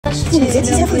父母节提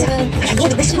前放假，快来给我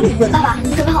准备什么礼物？爸爸，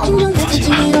你准备好了吗？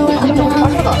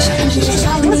哇！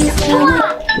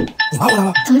你妈回来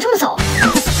了？怎么这么早？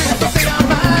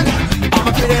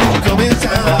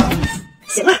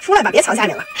行了，出来吧，别藏下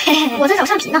脸了。嘿嘿，我在找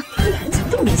橡皮呢。这男人怎么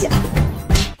这么明显？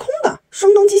空的，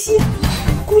声东击西，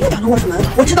故意打断卧室门。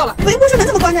我知道了，喂，卧室门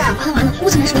怎么关着呀？完了完了，屋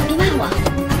子门什么没卖我？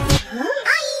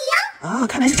啊，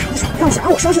看来是藏的手让想让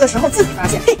我收拾的时候自己发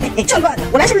现。嘿嘿嘿，这乱的，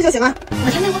我来收拾就行了。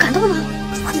我天，被我感动了。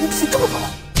妈，你的皮这么好，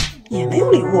也没有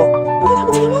礼物，不会他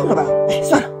们今天忘了吧？哎，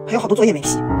算了，还有好多作业没批。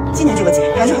今年这个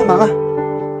节还是很忙啊。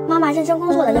妈妈认真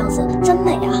工作的样子真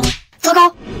美啊！糟糕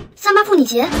，38妇女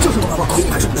节就是我可以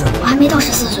买是不是？我还没到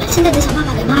14岁，现在得想办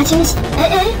法给妈惊喜。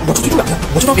哎，我出去住2天，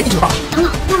我就当给你这个吧。等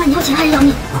等，妈妈，你要钱还是要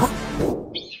命？啊？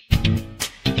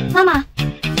妈妈，哇，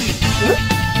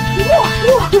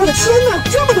我的天哪，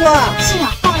这么多啊！是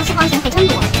啊，爸爸的私房钱可真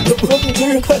多。我父亲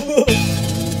日快乐。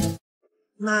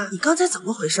妈，你刚才怎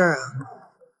么回事啊？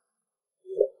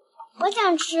我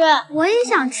想吃，我也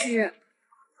想吃。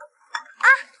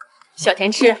小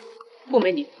甜吃，步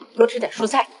美你多吃点蔬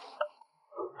菜。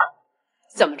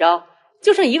怎么着，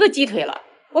就剩1个鸡腿了？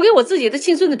我给我自己的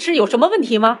亲孙子吃有什么问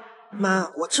题吗？妈，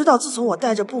我知道自从我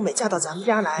带着步美嫁到咱们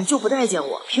家来，就不待见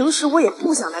我。平时我也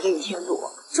不想来给你添堵，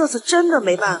这次真的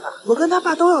没办法，我跟他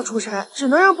爸都要出差，只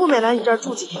能让步美来你这儿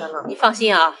住几天了。你放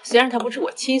心啊，虽然她不是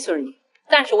我亲孙女，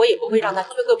但是我也不会让她缺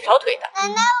胳膊少腿的。奶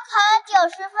奶，我考了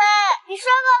90分，你说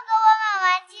过给我买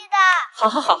玩具的。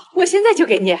好，我现在就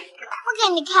给你。不给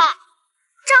你看。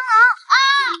蟑螂啊！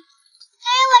给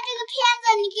我这个片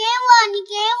子，你给我。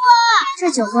这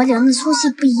酒和零的粗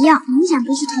细不一样，明显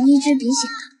不是同一支笔写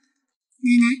的。奶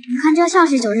奶，你看这像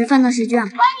是90分的试卷吗？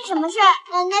关你什么事？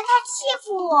奶奶她欺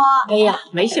负我。哎呀，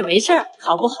没事，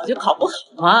考不好就考不好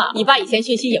嘛。你爸以前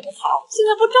学习也不好，现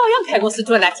在不照样开公司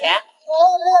赚点钱？嘿，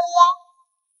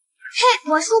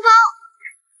我书包。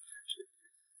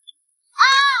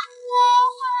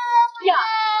呀，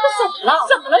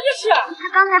怎么了这是？他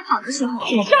刚才跑的时候，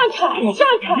你上场。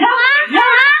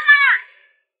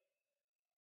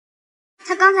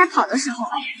他刚才跑的时候，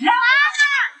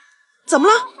怎么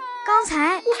了？刚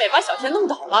才步美把小天弄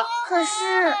倒了。可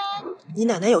是你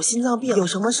奶奶有心脏病，有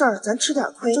什么事儿咱吃点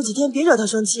亏，这几天别惹她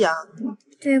生气啊。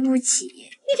对不起。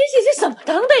你这姐姐怎么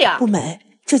当的呀？步美，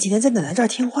这几天在奶奶这儿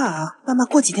听话啊，妈妈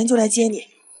过几天就来接你。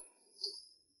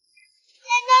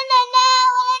奶，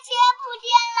我的钱不见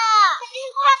了，肯定是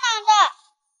他拿的，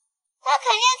他肯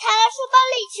定藏到书包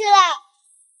里去了。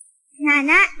奶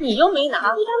奶，你又没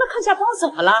拿，你让他看下包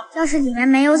怎么了？要是里面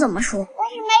没有怎么说？要是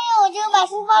没有，我就把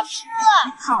书包吃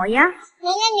了。好呀。奶奶，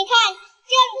你看，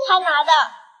这是他拿的。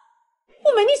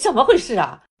步美，你怎么回事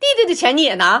啊？弟弟的钱你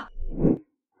也拿？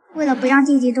为了不让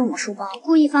弟弟动我书包，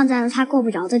故意放在了他够不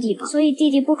着的地方，所以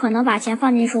弟弟不可能把钱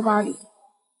放进书包里。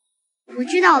我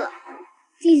知道了，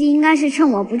弟弟应该是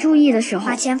趁我不注意的时候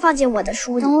把钱放进我的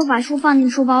书里，等我把书放进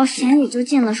书包时，钱也就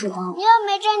进了书包。你又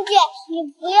没证据，你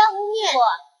不要污蔑我。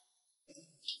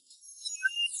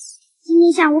今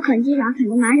天下午肯基长啃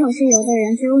得满手是油的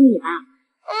人只有你吧？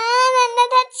奶奶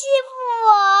她欺负我。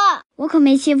我可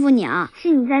没欺负你啊，是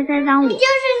你在栽赃我。就是你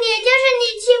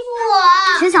欺负我。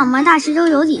学小门大师都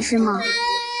有理是吗？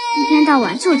一天到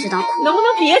晚就知道哭。能不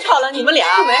能别吵了，你们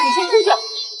俩？步美，你先出去。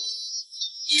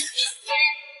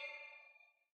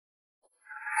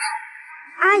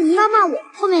阿姨，帮帮我！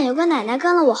后面有个奶奶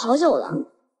跟了我好久了。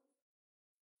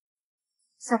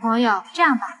小朋友，这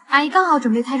样吧，阿姨刚好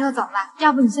准备开车走了，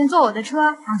要不你先坐我的车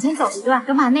往前走一段，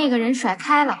等把那个人甩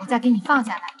开了，我再给你放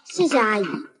下来。谢谢阿姨。阿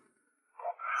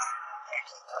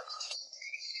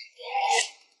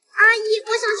姨，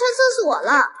我想上厕所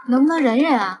了，能不能忍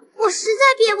忍啊？我实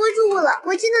在憋不住了，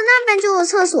我记得那边就有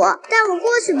厕所，带我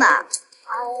过去吧。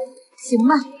行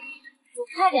吧，走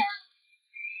快点。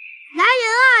来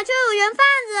人啊，这有人贩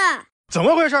子！怎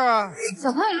么回事啊？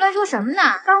小朋友，你乱说什么呢？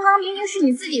刚刚明明是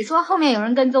你自己说后面有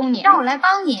人跟踪你，让我来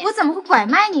帮你，我怎么会拐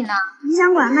卖你呢？你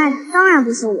想拐卖的当然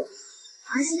不是我，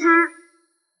而是他。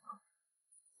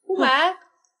步美，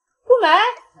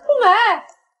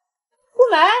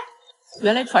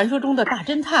原来传说中的大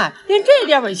侦探连这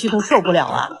点委屈都受不了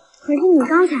啊！可是你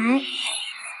刚才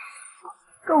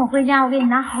跟我回家，我给你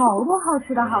拿好多好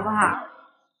吃的，好不好？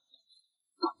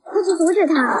快去阻止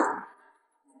他！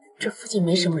这附近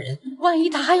没什么人，万一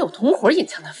他还有同伙隐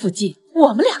藏在附近，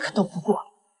我们2个斗不过。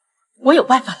我有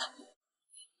办法了。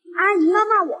阿姨，帮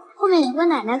帮我！后面有个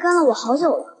奶奶跟了我好久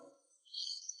了。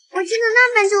我记得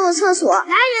那边就有厕所。来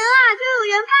人啊，这有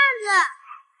人贩子！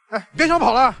哎，别想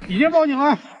跑了，已经报警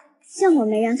了。幸好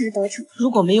没让他得逞。如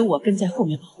果没有我跟在后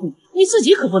面保护你，你自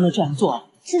己可不能这样做。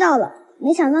知道了，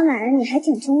没想到奶奶你还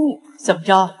挺聪明。怎么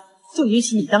着？就允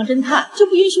许你当侦探，就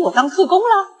不允许我当特工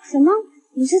了？什么？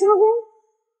你是特工？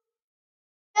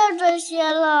就这些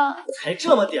了，才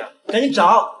这么点儿，赶紧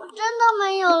找！真的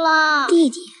没有了。弟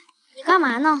弟，你干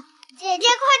嘛呢？姐姐，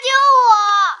快救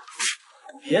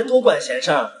我！别多管闲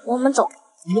事儿。我们走。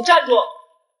你们站住！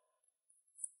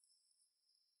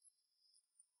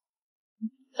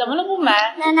怎么了，步美？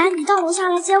奶奶，你到楼下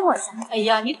来接我一下。哎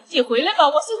呀，你自己回来吧，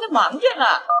我现在忙着呢。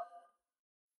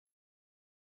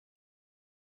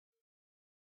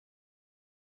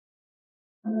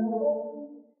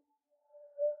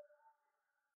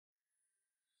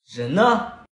人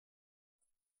呢？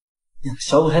两个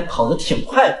小鬼还跑得挺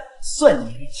快的，算你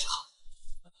们运气好。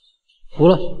服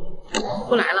了。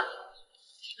不来了。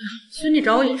孙女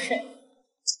找我有事。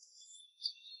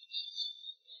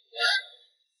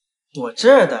躲这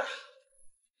儿的，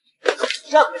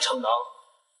让个逞能。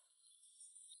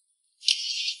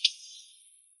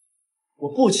我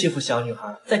不欺负小女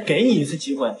孩，再给你一次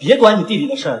机会，别管你弟弟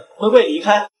的事儿，乖乖离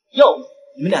开，要不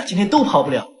你们俩今天都跑不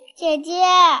了。姐姐，你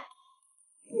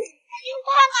看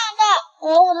哪的？不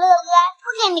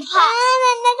给你看。奶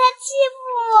奶她欺负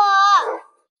我。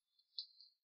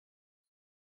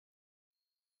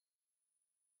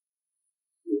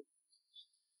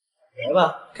来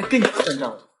吧，该跟你算账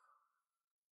了。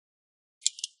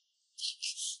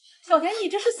小田，你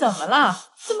这是怎么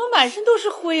了？怎么满身都是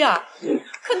灰啊？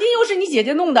肯定又是你姐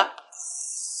姐弄的。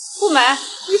步美，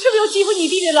你是不是又欺负你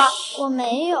弟弟了？我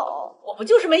没有。我不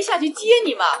就是没下去接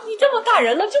你吗？你这么大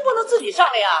人了，就不能自己上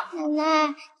来呀？奶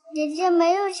奶，姐姐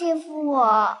没有欺负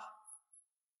我。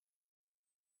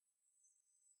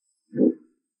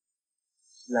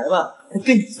来吧，该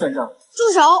跟你算账。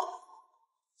住手！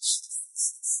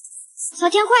小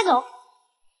田，快走！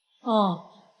哦，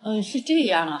是这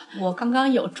样啊，我刚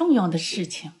刚有重要的事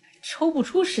情，抽不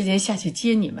出时间下去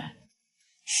接你们。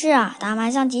是啊，打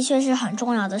麻将的确是很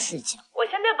重要的事情。我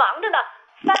现在忙着呢，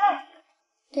拜。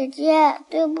姐姐，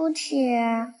对不起，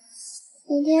那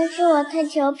天是我太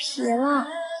调皮了，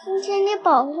今天你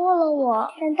保护了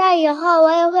我，长大以后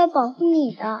我也会保护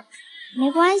你的。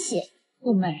没关系，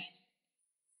步美，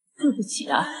对不起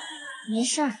啊。没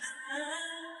事儿。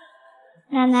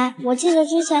奶奶，我记得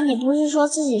之前你不是说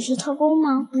自己是特工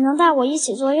吗？你能带我一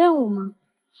起做任务吗？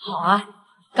好啊，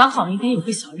刚好明天有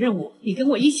个小任务，你跟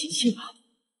我一起去吧。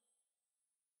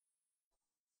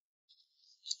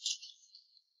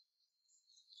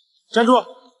站住！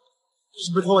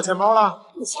是不是偷我钱包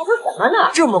了？你瞎说什么呢？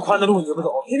这么宽的路你不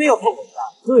走，偏偏要碰我的。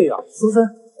对呀，苏芬。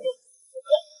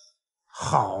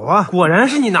好啊，果然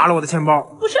是你拿了我的钱包。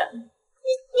不是，你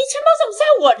钱包怎么在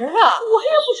我这儿啊？我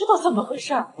也不知道怎么回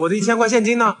事。我的1000块现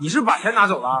金呢？你是不是把钱拿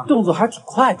走了？动作还挺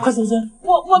快，快搜搜。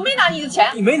我没拿你的钱。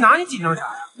你没拿，你紧张啥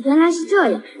呀？原来是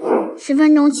这样。10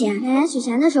分钟前，奶奶取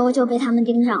钱的时候就被他们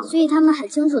盯上，所以他们很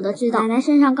清楚的知道奶奶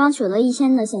身上刚取了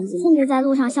1000的现金，甚至在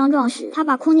路上相撞时，他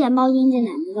把空钱包拎着奶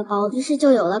奶的包，于是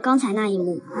就有了刚才那一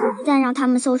幕。一旦让他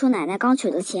们搜出奶奶刚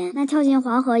取的钱，那跳进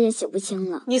黄河也洗不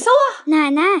清了。你搜啊！奶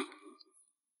奶，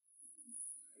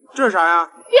这是啥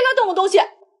呀？别乱动我东西。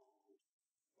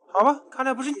好吧，看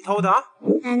来不是你偷的啊。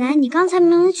奶奶，你刚才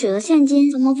明明取了现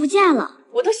金，怎么不见了？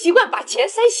我都习惯把钱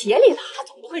塞鞋里了，他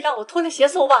总不会让我脱了鞋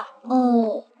搜吧？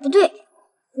哦，不对。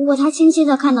如果他清晰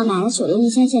的看到奶奶取了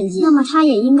1000现金，那么他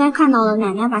也应该看到了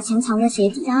奶奶把钱藏在鞋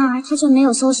底。然而他却没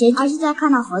有搜鞋底，而是在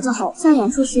看到盒子后向远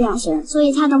处使眼神，所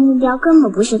以他的目标根本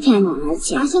不是骗奶奶的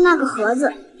钱，而是那个盒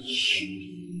子。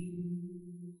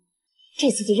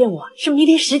这次的任务啊，是明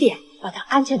天10点把他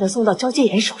安全的送到交接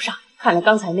员手上。看来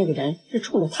刚才那个人是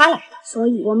冲着他来的，所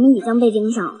以我们已经被盯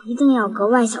上了，一定要格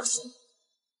外小心。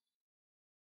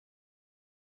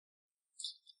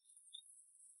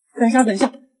等一下，等一下。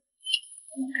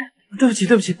对不起，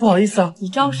不好意思啊。你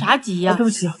着啥急呀？对不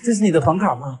起啊，这是你的房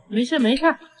卡吗？没事。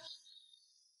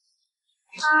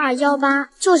8218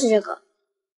就是这个。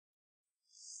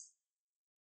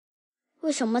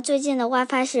为什么最近的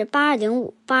WiFi 是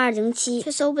8205、8207，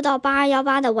却搜不到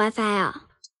8218的 WiFi 啊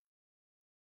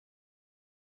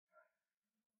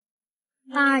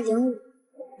？8205、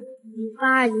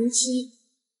8207、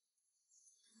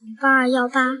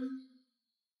8218、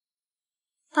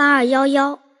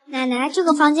8211。奶奶，这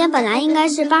个房间本来应该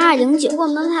是8209，不过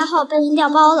门牌号被人调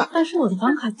包了。但是我的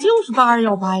房卡就是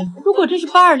8218呀。如果这是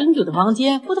8209的房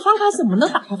间，我的房卡怎么能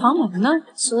打开房门呢？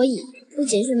所以不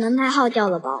仅是门牌号调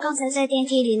了包，刚才在电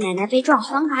梯里奶奶被撞，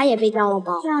房卡也被调了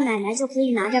包，这样奶奶就可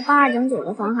以拿着8209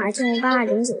的房卡进入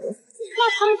8209的。那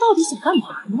他们到底想干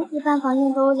嘛呢？一般房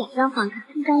间都有2张房卡，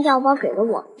一张调包给了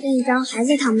我，另一张还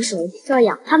在他们手里，这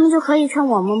样他们就可以趁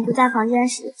我们不在房间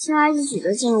时，轻而易举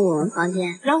的进入我们房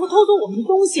间，然后偷走我们的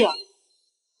东西。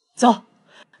走，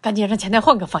赶紧让钱袋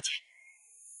换个房间。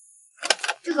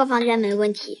这个房间没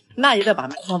问题，那也得把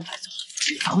门关起来走。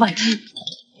以防万一。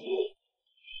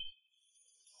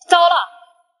糟了，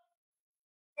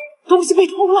东西被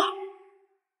偷了！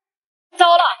糟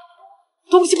了，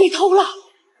东西被偷了！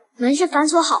门是反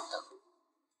锁好的，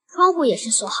窗户也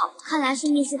是锁好的，看来是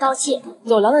密室盗窃。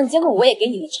走廊的监控我也给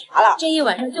你们查了，这一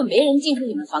晚上就没人进出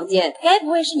你们房间，该不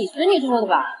会是你孙女偷的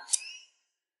吧？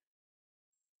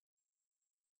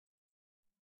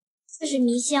这是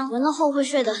迷香，闻了后会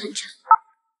睡得很沉。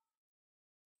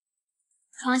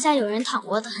床下有人躺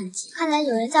过的痕迹，看来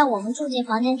有人在我们住进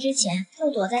房间之前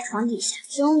就躲在床底下，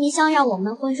使用迷香让我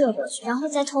们昏睡过去，然后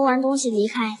再偷完东西离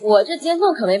开。我这监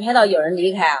控可没拍到有人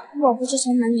离开啊！如果不是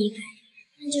从门离开，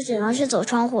那就只能是走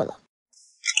窗户了。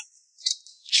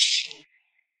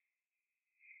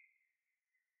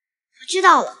我知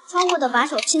道了，窗户的把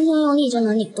手轻轻用力就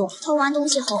能拧动。偷完东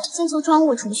西后，先从窗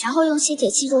户出去，然后用吸铁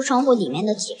吸住窗户里面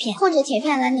的铁片，或者铁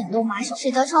片来拧动把手，使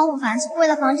得窗户反锁。为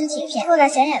了防止铁片落在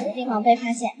显眼的地方被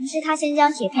发现，于是他先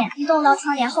将铁片移动到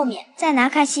窗帘后面，再拿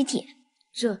开吸铁。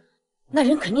那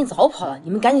人肯定早跑了，你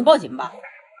们赶紧报警吧！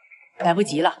来不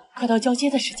及了，快到交接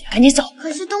的时间，赶紧走。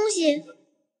可是东西，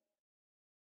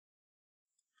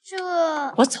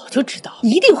我早就知道，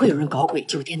一定会有人搞鬼，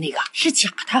酒店那个是假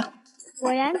的。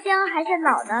果然香还是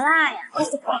老的辣呀！快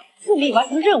速跑，顺利完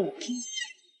成任务。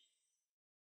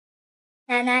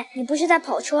奶奶，你不是在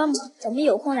跑车吗？怎么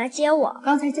有空来接我？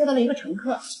刚才接到了一个乘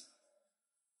客。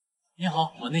你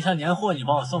好，我那箱年货你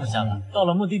帮我送下来，到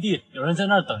了目的地，有人在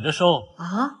那儿等着收。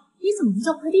啊？你怎么不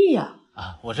叫快递呀？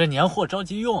我这年货着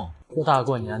急用，这大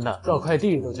过年的叫快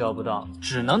递都叫不到，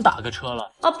只能打个车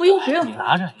了。不用不用，你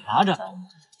拿着。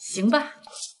行吧。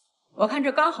我看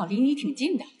这刚好离你挺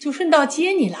近的，就顺道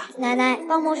接你了。奶奶，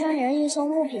帮陌生人运送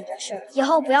物品的事以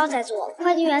后不要再做了。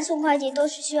快递员送快递都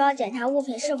是需要检查物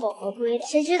品是否合规的，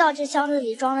谁知道这箱子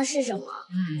里装的是什么？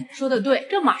说的对，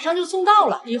这马上就送到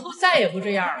了，以后再也不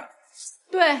这样了。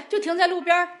对，就停在路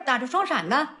边打着双闪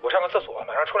呢。我上个厕所，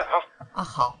马上出来啊。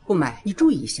好，不买，你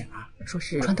注意一下啊。说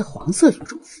是穿的黄色羽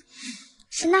绒服，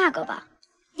是那个吧？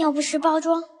尿不湿包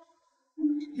装？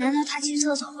难道他去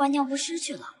厕所换尿不湿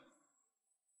去了？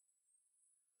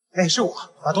哎，是我，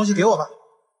把东西给我吧。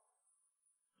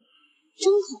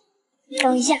真好。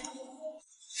等一下，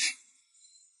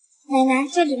奶奶，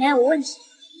这里面有问题，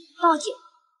报警！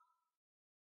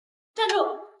站住！快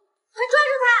抓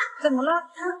住他！怎么了？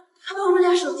他把我们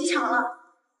俩手机抢了。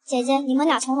姐姐，你们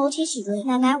俩从楼梯去追。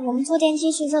奶奶，我们坐电梯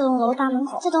去这栋楼大门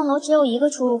口，这栋楼只有一个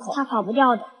出入口，他跑不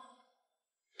掉的。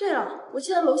对了，我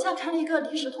记得楼下开了一个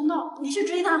临时通道，你去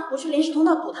追他，我去临时通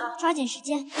道堵他。抓紧时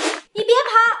间！你别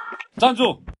跑！站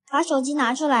住！把手机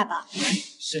拿出来吧。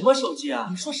什么手机啊？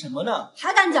你说什么呢？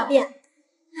还敢狡辩？哎，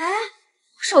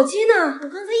我手机呢？我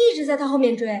刚才一直在他后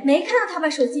面追，没看到他把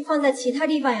手机放在其他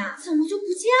地方呀，怎么就不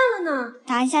见了呢？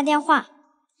打一下电话。打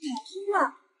通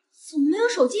了，怎么没有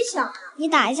手机响啊？你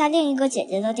打一下另一个姐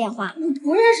姐的电话。我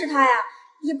不认识她呀，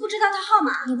也不知道她号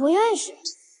码。你不认识？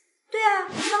对啊，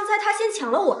刚才她先抢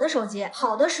了我的手机，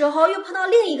跑的时候又碰到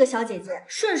另一个小姐姐，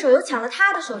顺手又抢了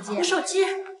她的手机。我手机。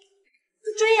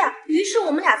就追呀，于是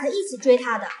我们俩才一起追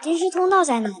他的。临时通道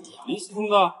在哪里？临时通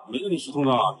道没有临时通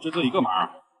道，就这一个码。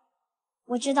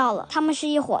我知道了，他们是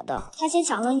一伙的。他先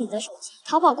抢了你的手机，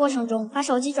逃跑过程中把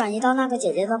手机转移到那个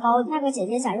姐姐的包里，那个姐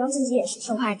姐假装自己也是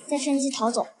受害者，再趁机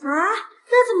逃走。啊，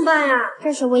那怎么办呀？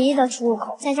这是唯一的出入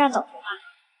口，在这儿等着吧。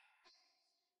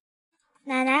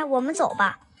奶奶，我们走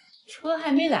吧。车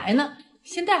还没来呢，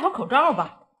先戴好口罩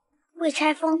吧。会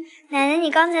拆封。奶奶，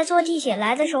你刚才坐地铁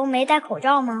来的时候没戴口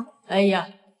罩吗？哎呀，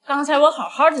刚才我好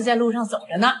好的在路上走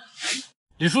着呢。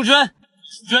李淑娟，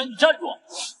你站住！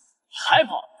你还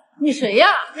跑？你谁呀？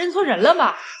认错人了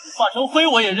吧？化成灰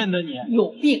我也认得你。有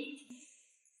病！你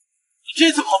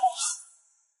这次跑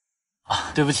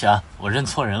步对不起啊，我认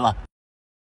错人了。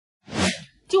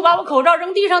就把我口罩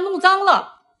扔地上弄脏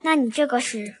了。那你这个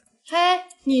是？嘿，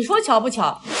你说巧不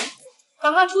巧？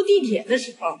刚刚出地铁的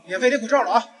时候，免费领口罩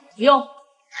了啊！不用。哎，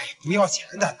不要钱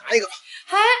的，拿一个吧。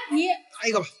嘿，你拿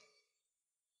一个吧。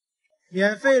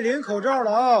免费领口罩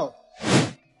了啊！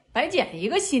白捡一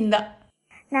个新的。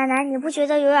奶奶，你不觉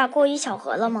得有点过于巧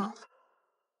合了吗？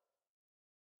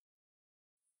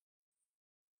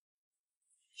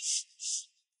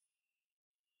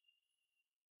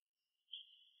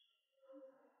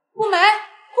步美，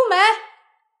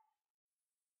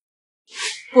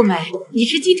步美，你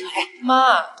吃鸡腿。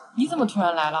妈，你怎么突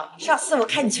然来了？上次我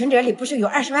看你存折里不是有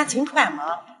20万存款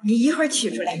吗？你一会儿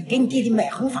取出来给你弟弟买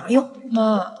红房用。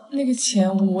妈，那个钱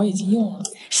我已经用了。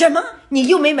什么？你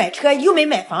又没买车又没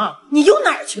买房，你用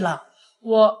哪儿去了？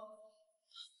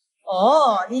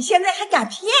哦，你现在还敢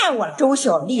骗我了？周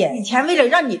小丽，以前为了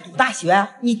让你读大学，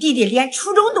你弟弟连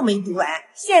初中都没读完，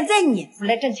现在你出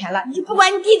来挣钱了，你就不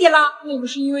管你弟弟了？那不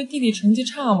是因为弟弟成绩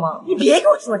差吗？你别给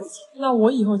我说这些。那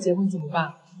我以后结婚怎么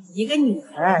办？一个女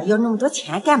孩要那么多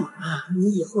钱干嘛？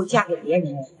你以后嫁给别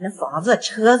人，那房子、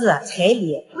车子、彩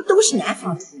礼不都是男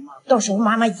方出吗？到时候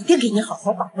妈妈一定给你好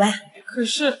好把关。可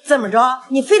是怎么着？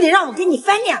你非得让我给你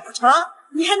翻脸不成？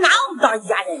你还拿我们当一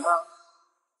家人吗？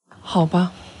好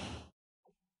吧。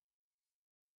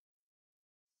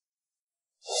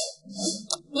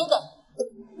哥哥，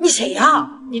你谁呀？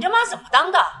你这妈怎么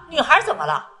当的？女孩怎么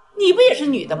了？你不也是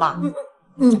女的吗？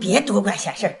你别多管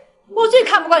闲事。我最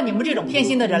看不惯你们这种偏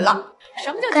心的人了。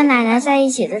什么叫跟奶奶在一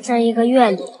起的这1个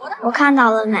月里，我看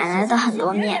到了奶奶的很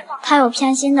多面。她有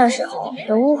偏心的时候，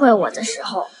有误会我的时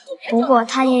候，不过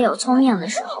她也有聪明的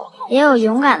时候，也有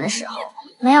勇敢的时候。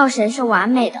没有谁是完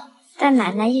美的，但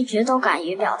奶奶一直都敢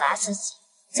于表达自己。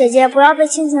姐姐不要被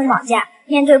亲情绑架，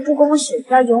面对不公时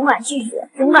要勇敢拒绝，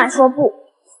勇敢说不。